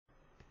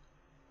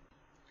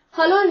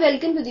Hello and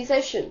welcome to the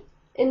session.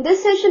 In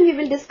this session we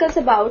will discuss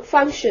about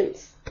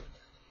functions.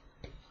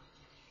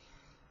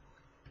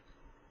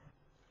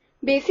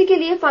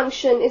 Basically a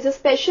function is a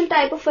special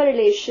type of a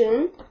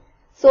relation.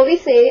 So we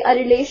say a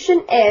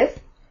relation f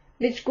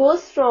which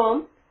goes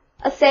from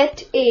a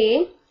set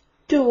A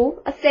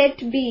to a set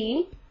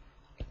B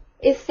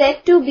is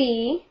said to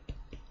be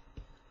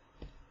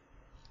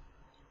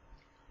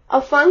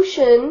a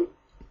function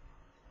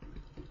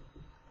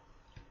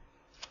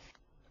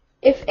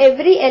if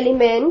every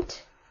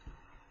element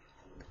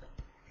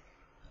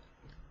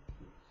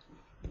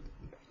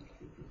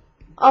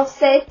of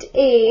set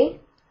A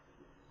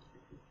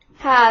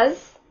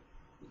has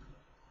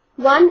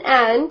one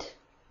and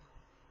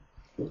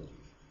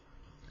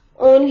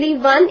only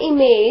one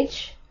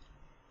image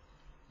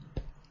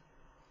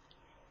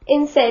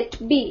in set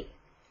B.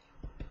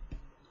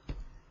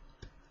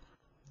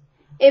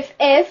 If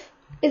f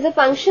is a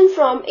function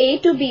from A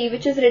to B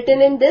which is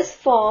written in this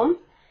form,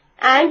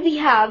 and we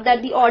have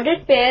that the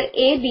ordered pair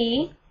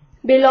AB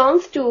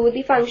belongs to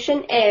the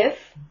function f,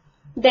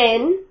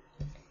 then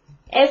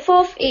f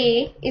of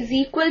A is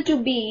equal to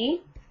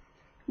B,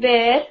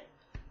 where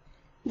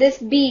this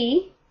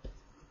B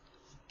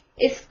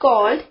is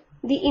called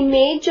the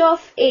image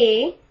of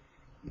A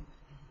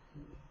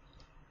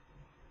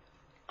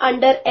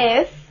under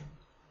F,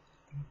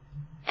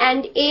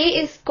 and A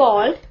is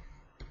called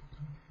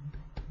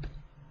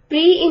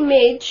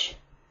pre-image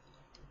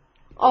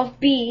of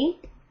B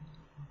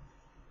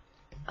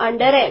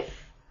under F.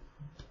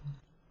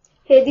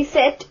 Here the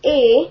set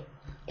A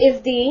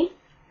is the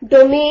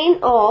domain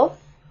of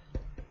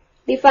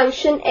the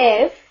function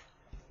f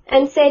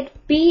and set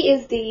B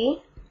is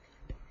the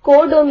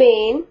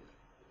codomain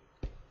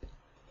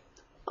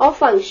of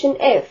function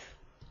f,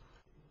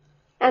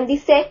 and the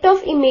set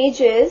of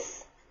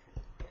images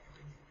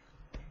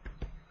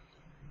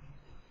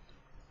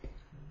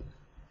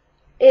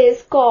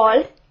is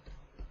called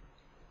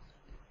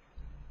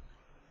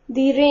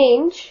the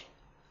range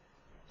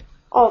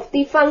of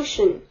the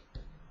function.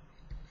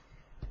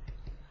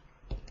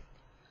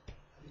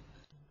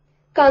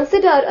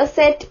 Consider a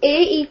set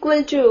A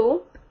equal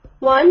to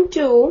 1,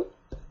 2,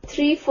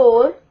 3,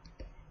 4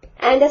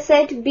 and a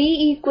set B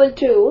equal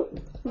to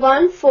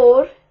 1,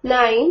 4,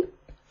 9,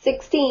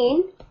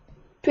 16,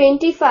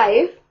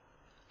 25.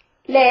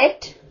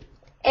 Let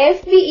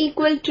f be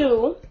equal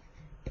to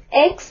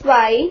x,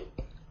 y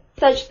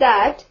such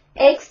that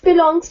x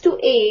belongs to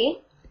A,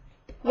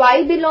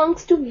 y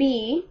belongs to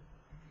B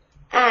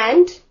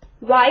and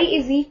y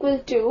is equal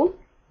to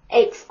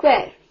x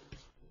square.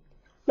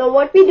 Now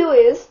what we do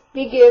is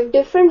we give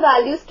different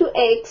values to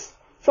x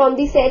from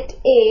the set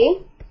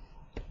A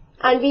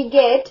and we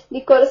get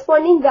the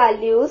corresponding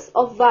values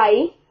of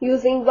y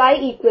using y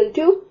equal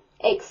to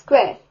x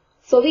square.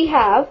 So we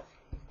have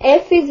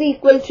f is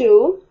equal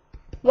to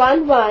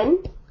 1,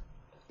 1,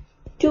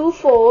 2,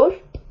 4,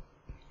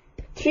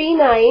 3,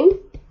 9,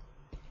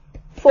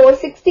 4,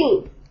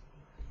 16.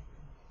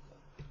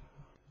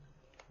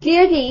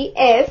 Clearly,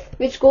 f,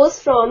 which goes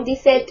from the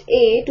set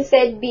A to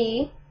set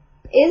B,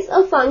 is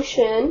a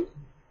function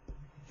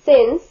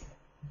since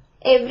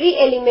every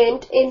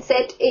element in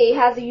set A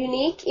has a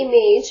unique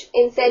image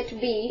in set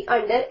B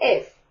under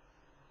F.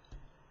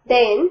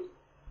 Then,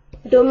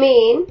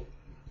 domain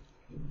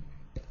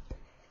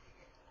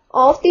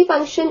of the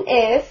function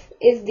f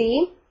is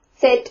the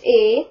set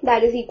A,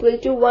 that is equal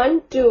to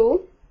 1,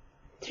 2,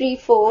 3,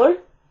 4.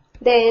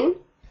 Then,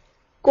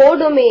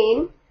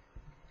 codomain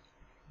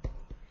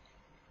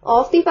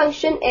of the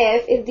function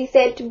f is the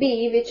set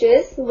B, which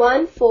is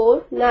 1,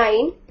 4,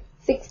 9,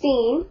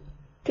 16,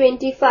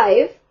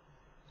 25.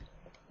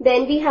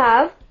 Then we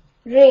have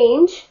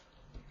range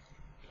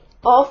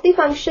of the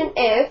function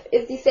f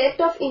is the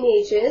set of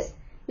images,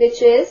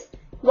 which is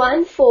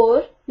 1,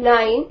 4,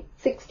 9,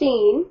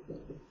 16.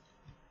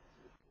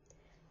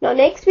 Now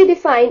next we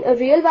define a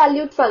real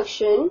valued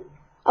function,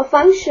 a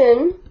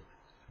function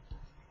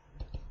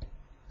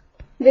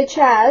which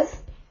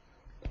has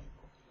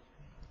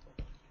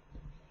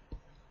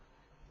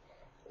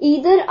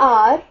either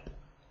R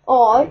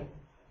or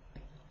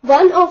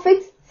one of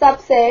its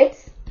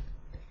subsets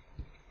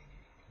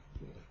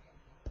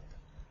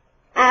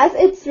as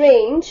its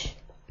range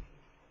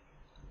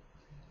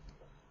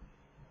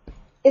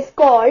is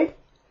called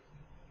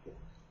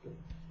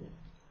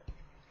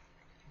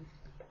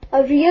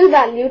a real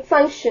valued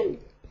function.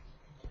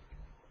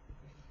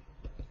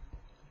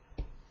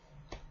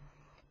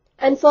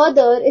 And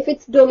further, if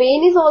its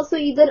domain is also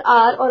either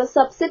R or a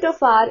subset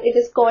of R, it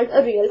is called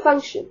a real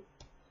function.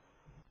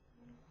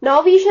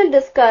 Now we shall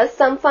discuss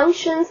some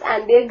functions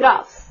and their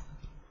graphs.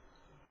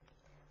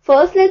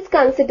 First, let's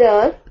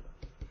consider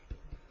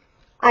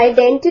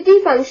identity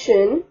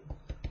function.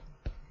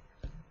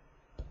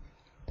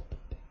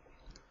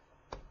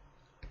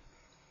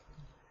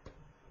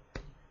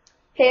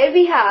 Here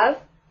we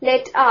have,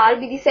 let R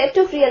be the set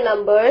of real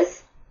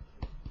numbers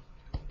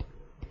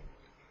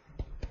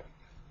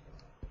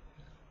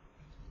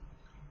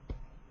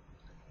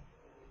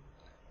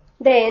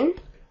Then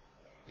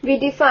we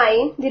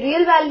define the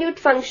real valued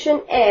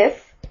function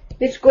f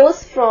which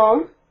goes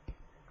from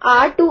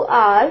R to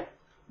R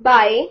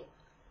by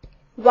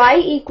y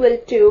equal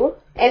to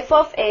f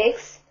of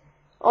x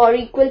or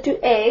equal to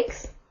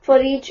x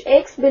for each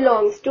x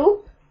belongs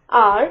to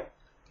R,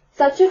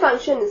 such a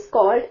function is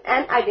called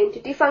an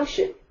identity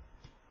function.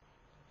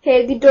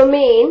 Here the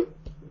domain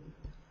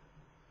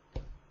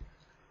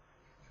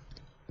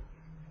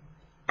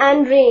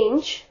and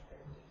range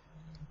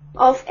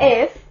of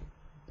f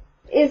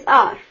is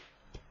R.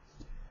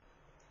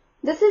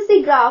 This is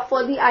the graph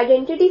for the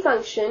identity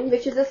function,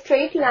 which is a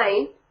straight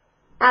line.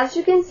 As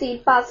you can see,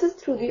 it passes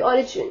through the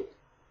origin.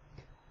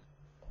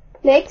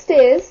 Next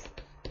is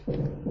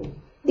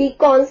the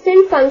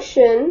constant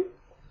function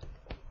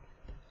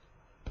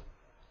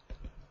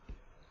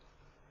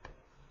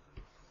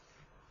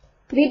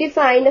we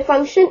define a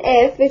function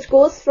f which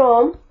goes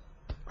from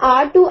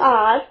R to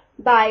R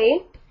by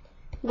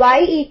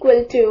y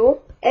equal to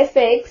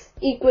fx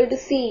equal to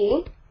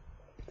c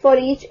for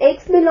each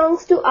x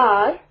belongs to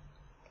R,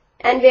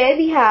 and where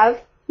we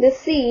have the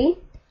c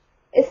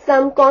is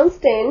some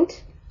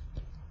constant.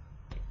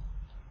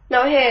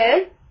 Now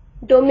here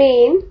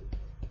domain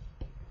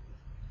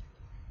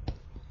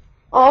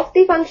of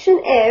the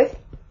function f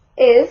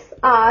is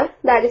R,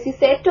 that is the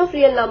set of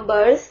real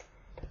numbers,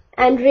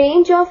 and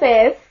range of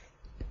f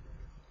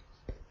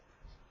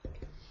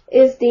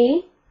is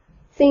the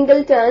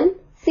singleton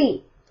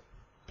c.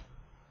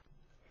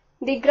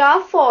 The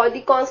graph for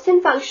the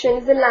constant function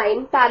is a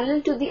line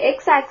parallel to the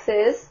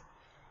x-axis.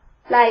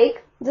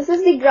 Like this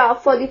is the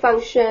graph for the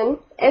function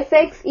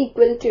fx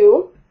equal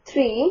to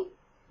 3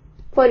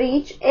 for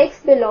each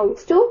x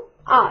belongs to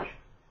R.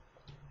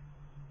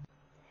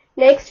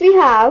 Next we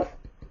have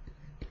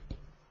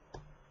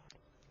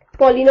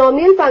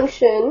polynomial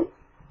function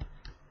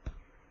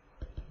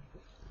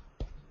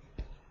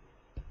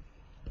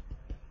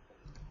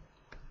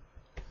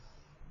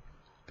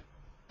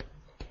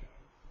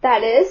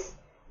that is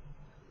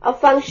a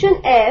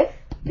function f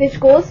which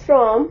goes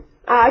from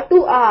R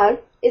to R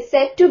is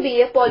said to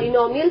be a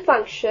polynomial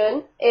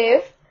function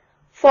if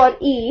for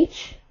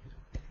each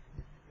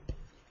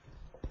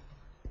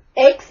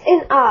x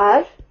in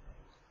R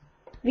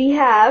we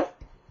have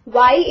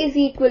y is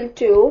equal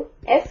to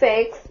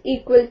fx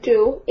equal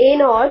to a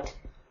naught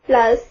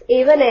plus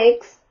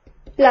a1x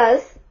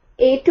plus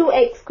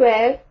a2x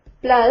square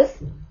plus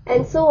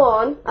and so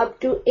on up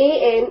to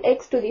an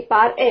x to the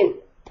power n,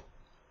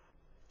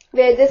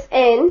 where this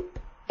n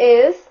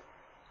is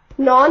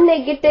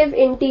non-negative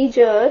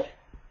integer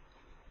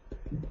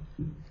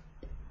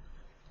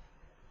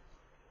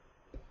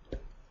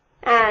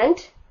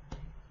and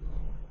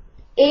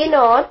a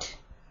naught,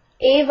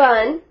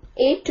 a1,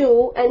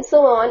 a2 and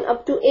so on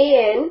up to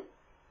an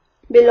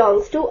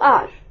belongs to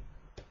R.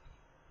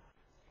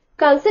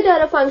 Consider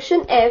a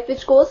function f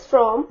which goes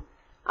from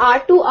R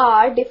to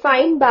R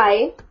defined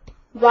by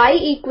y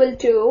equal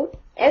to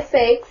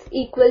fx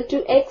equal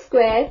to x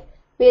square,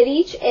 where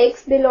each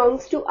x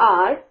belongs to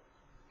R.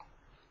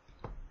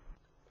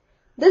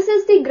 This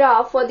is the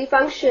graph for the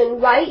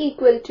function y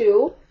equal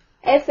to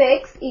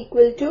fx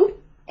equal to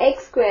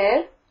x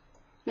square.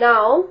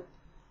 Now,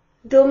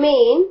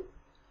 domain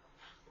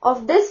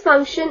of this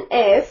function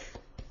f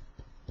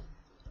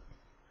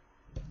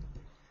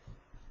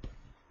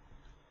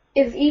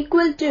is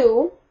equal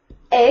to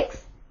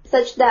x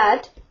such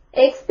that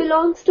x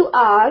belongs to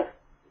R,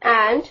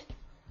 and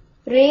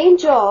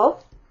range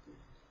of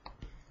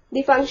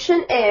the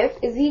function f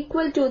is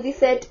equal to the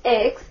set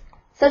x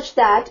such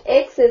that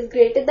x is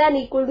greater than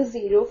equal to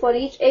 0 for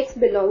each x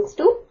belongs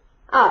to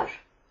R.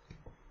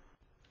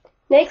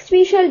 Next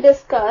we shall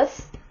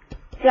discuss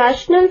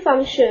rational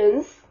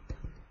functions.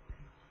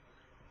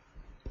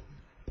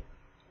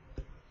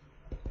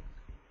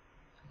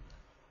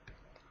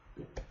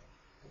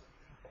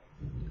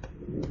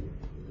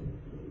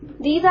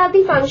 These are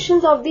the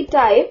functions of the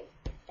type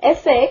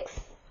fx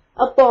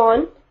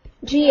upon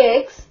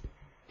gx,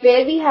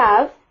 where we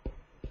have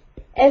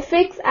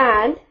fx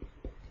and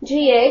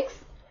gx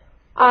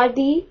are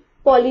the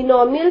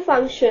polynomial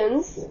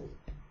functions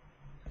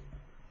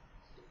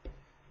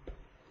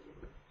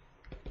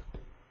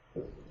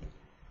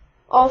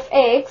of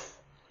x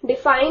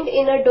defined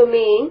in a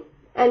domain,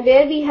 and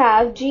where we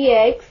have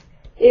gx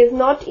is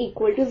not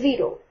equal to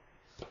 0.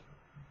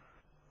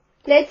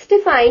 Let's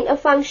define a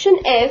function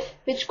f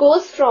which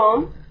goes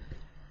from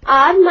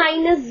r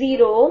minus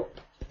 0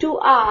 to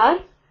r,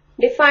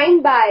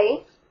 defined by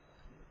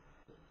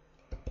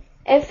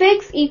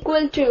fx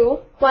equal to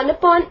 1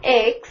 upon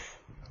x,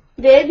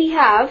 where we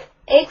have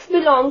x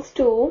belongs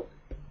to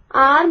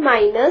r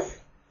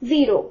minus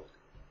 0.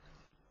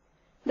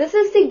 This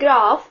is the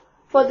graph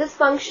for this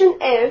function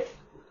f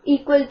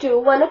equal to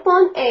 1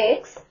 upon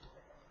x,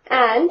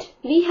 and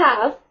we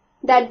have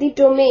that the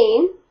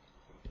domain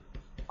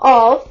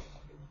of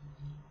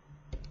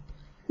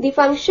the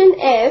function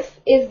f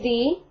is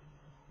the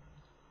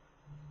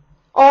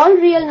all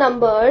real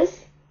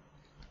numbers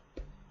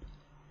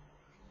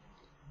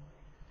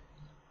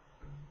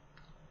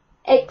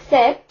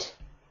except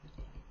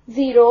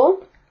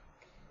 0,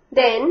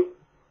 then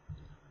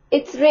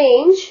its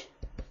range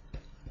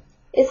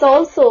is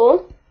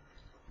also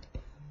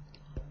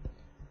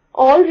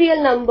all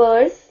real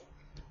numbers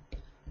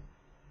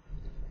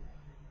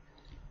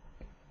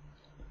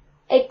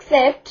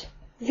except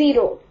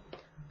 0.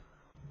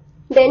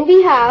 Then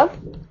we have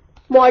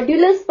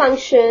modulus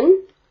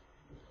function,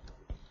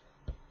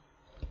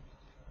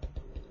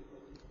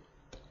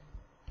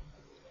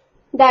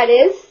 that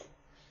is,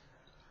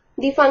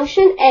 the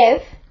function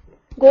f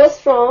goes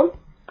from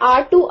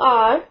R to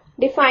R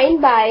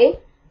defined by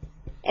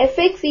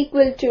fx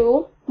equal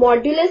to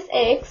modulus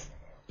x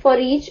for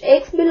each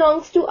x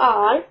belongs to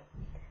R.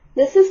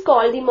 This is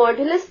called the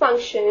modulus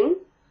function.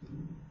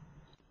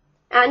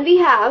 And we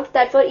have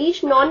that for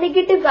each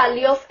non-negative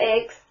value of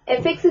x,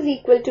 fx is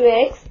equal to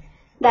x.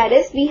 That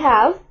is, we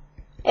have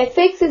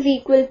fx is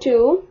equal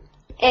to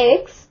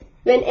x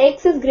when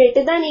x is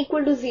greater than or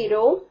equal to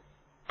 0,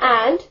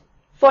 and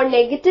for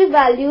negative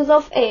values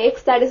of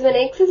x, that is when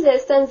x is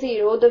less than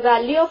 0, the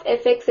value of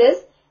fx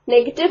is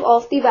negative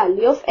of the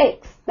value of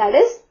x, that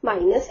is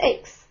minus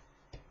x.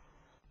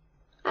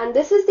 And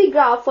this is the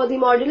graph for the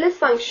modulus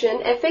function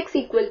fx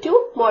equal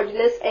to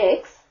modulus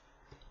x.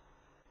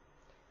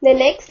 The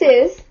next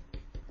is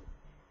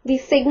the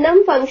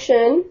signum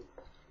function,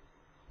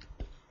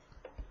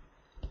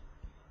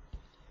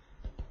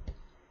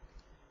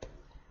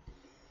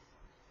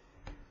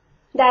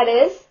 that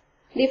is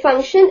the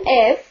function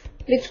f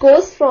which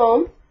goes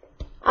from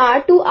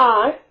R to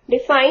R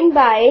defined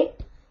by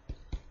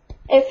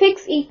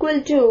fx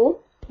equal to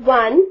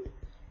 1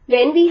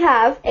 when we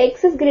have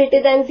x is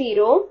greater than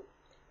 0,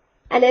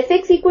 and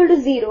fx equal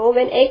to 0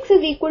 when x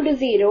is equal to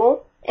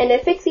 0, and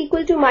fx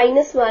equal to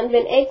minus 1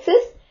 when x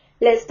is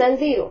less than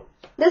 0.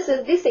 This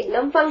is the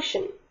signum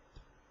function.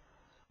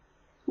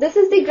 This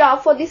is the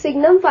graph for the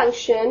signum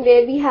function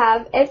where we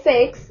have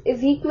fx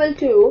is equal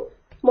to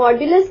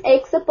modulus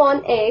x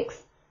upon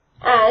x,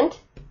 and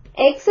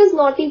x is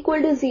not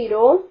equal to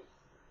 0,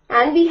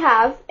 and we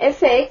have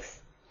fx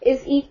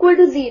is equal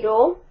to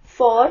 0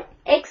 for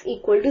x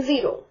equal to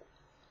 0.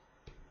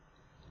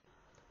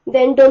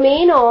 Then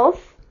domain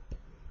of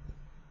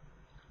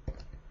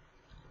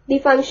the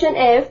function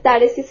f,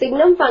 that is the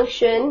signum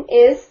function,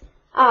 is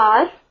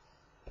R,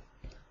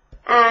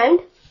 and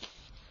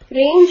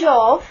range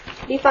of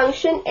the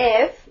function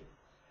f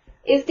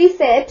is the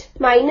set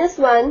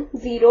 -1,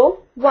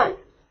 0, 1.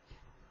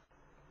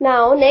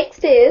 Now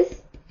next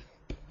is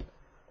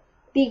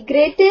the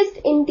greatest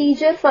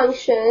integer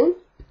function,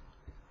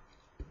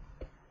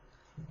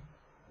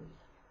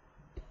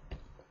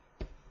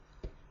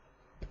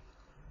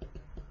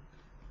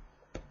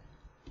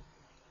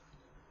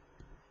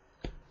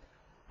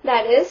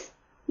 that is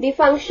the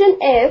function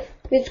f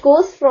which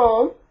goes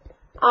from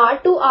R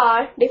to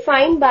R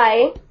defined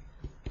by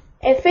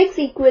fx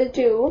equal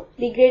to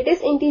the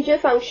greatest integer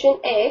function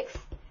x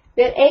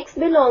where x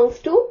belongs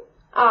to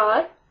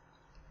R.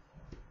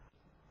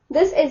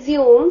 This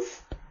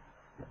assumes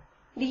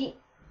the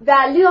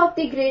value of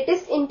the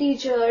greatest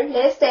integer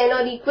less than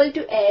or equal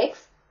to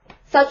x.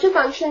 Such a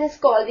function is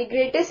called the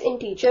greatest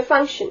integer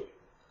function.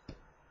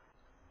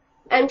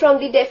 And from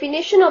the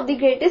definition of the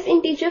greatest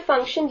integer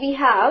function we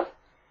have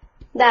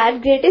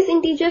that greatest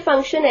integer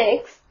function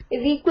x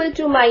is equal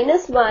to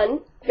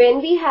 -1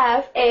 when we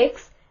have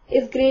x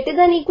is greater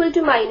than or equal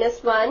to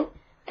 -1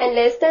 and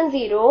less than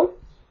 0.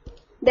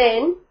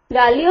 Then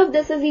value of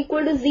this is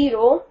equal to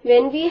 0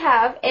 when we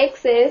have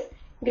x is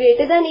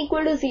greater than or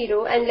equal to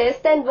 0 and less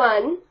than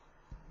 1.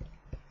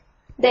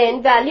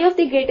 Then value of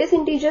the greatest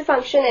integer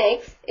function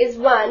x is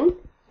 1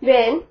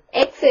 when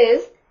x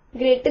is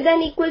greater than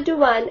or equal to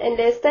 1 and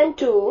less than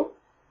 2,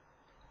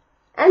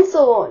 and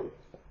so on.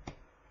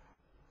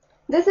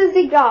 This is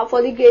the graph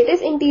for the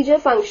greatest integer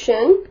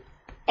function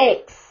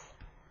x.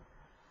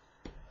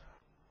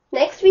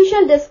 Next we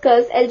shall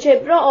discuss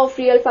algebra of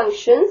real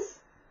functions.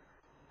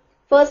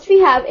 First we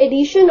have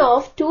addition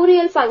of two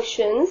real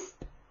functions,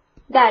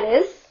 that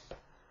is,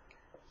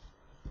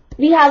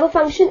 we have a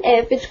function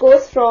f which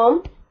goes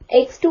from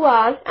x to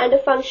r and a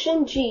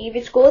function g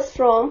which goes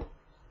from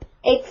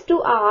x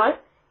to r.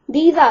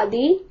 These are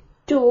the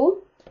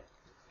two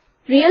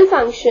real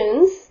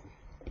functions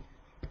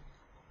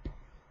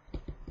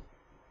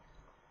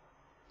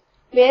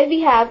where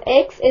we have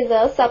x is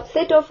a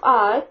subset of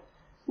r.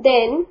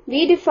 Then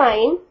we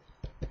define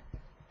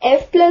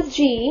f plus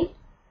g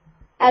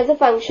as a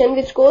function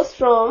which goes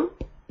from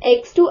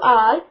x to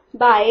r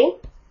by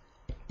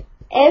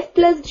f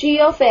plus g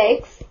of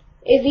x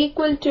is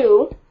equal to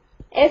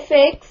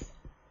fx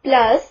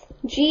plus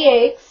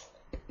gx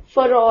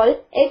for all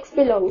x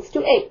belongs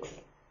to x.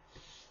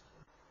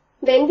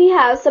 When we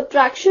have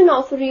subtraction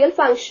of a real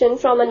function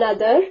from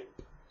another,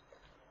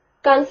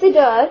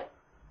 consider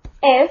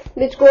f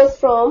which goes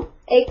from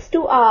x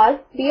to r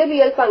be a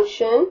real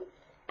function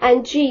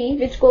and g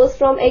which goes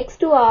from x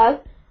to r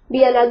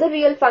be another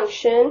real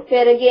function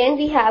where again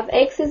we have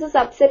x is a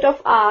subset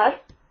of r.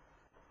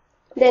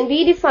 Then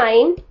we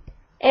define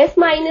f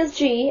minus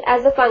g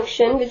as a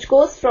function which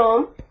goes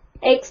from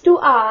x to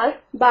r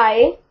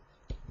by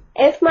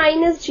f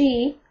minus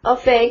g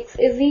of x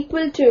is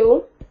equal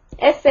to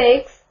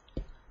fx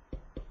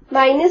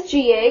minus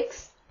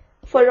gx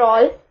for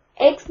all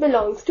x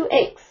belongs to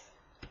x.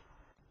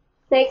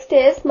 Next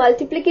is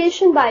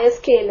multiplication by a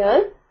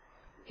scalar.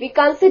 We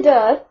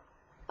consider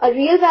a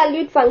real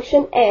valued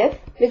function f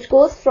which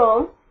goes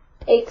from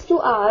x to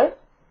r,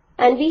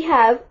 and we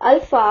have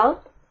alpha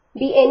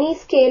be any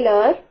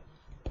scalar.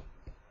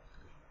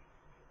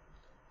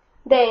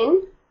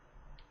 Then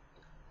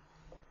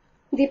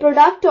the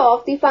product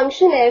of the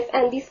function f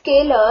and the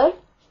scalar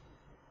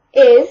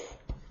is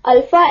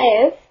alpha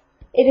f.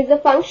 It is a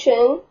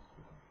function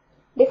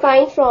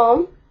defined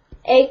from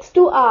x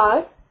to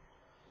r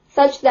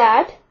such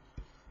that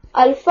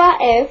alpha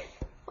f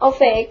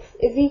of x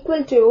is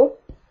equal to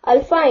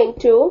alpha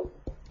into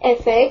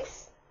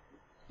fx,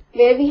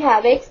 where we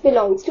have x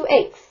belongs to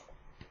x.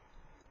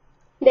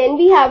 Then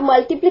we have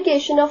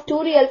multiplication of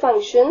two real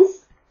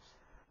functions.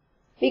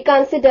 We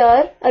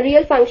consider a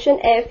real function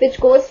f which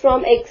goes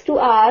from x to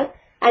r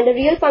and a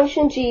real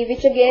function g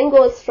which again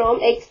goes from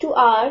x to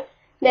r.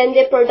 Then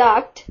their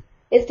product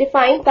is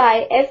defined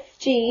by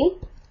fg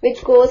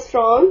which goes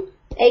from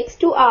x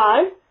to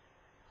r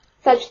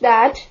such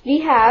that we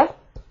have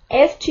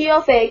fg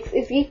of x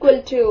is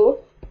equal to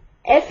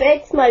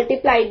fx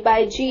multiplied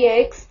by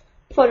gx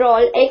for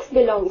all x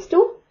belongs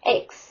to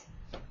x.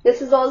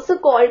 This is also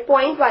called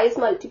pointwise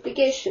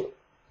multiplication.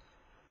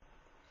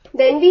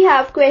 Then we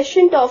have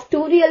quotient of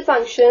two real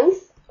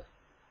functions.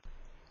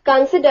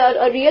 Consider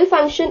a real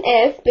function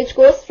f which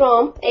goes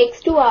from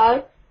x to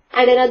r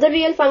and another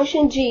real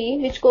function g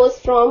which goes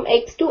from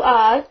x to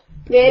r,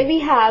 where we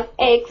have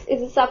x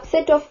is a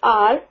subset of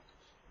r.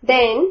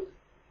 Then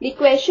the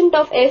quotient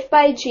of f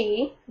by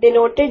g,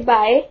 denoted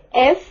by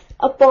f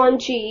upon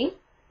g,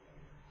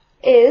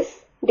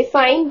 is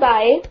defined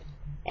by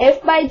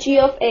f by g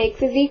of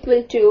x is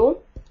equal to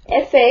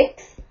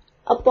fx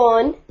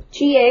upon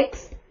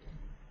gx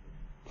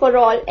for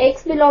all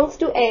x belongs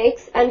to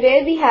x, and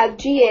where we have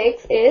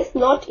gx is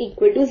not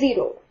equal to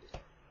 0.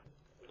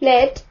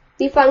 Let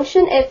the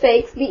function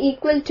fx be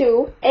equal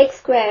to x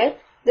square.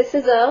 This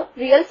is a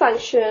real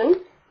function.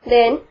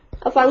 Then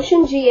a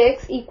function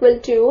gx equal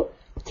to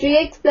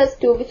 3x plus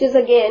 2, which is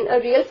again a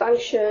real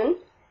function.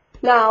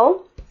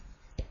 Now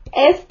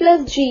f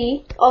plus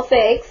g of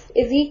x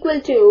is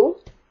equal to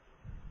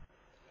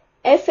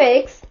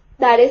fx,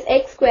 that is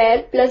x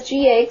square, plus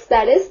gx,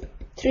 that is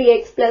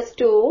 3x plus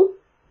 2.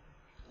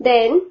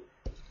 Then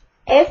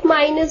f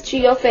minus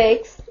g of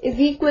x is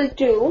equal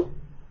to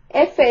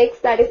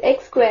fx, that is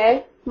x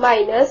square,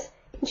 minus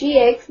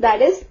gx,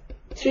 that is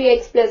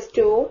 3x plus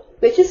 2,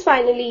 which is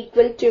finally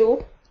equal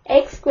to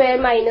x square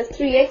minus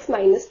 3x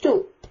minus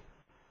 2.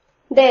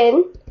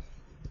 Then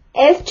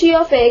fg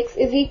of x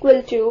is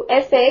equal to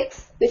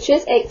fx, which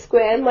is x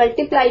square,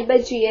 multiplied by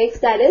gx,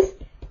 that is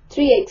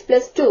 3x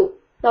plus 2.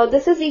 Now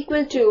this is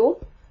equal to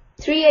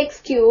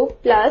 3x cube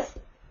plus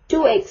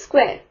 2x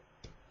square.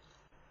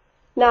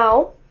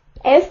 Now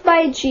f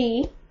by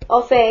g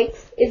of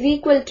x is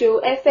equal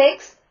to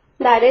fx,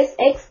 that is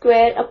x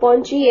square,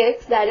 upon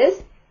gx, that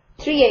is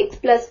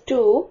 3x plus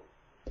 2,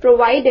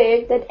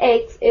 provided that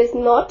x is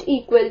not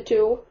equal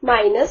to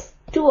minus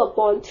 2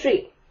 upon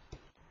 3.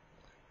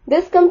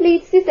 This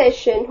completes the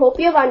session. Hope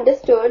you have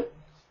understood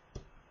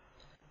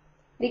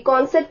the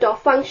concept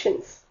of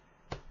functions.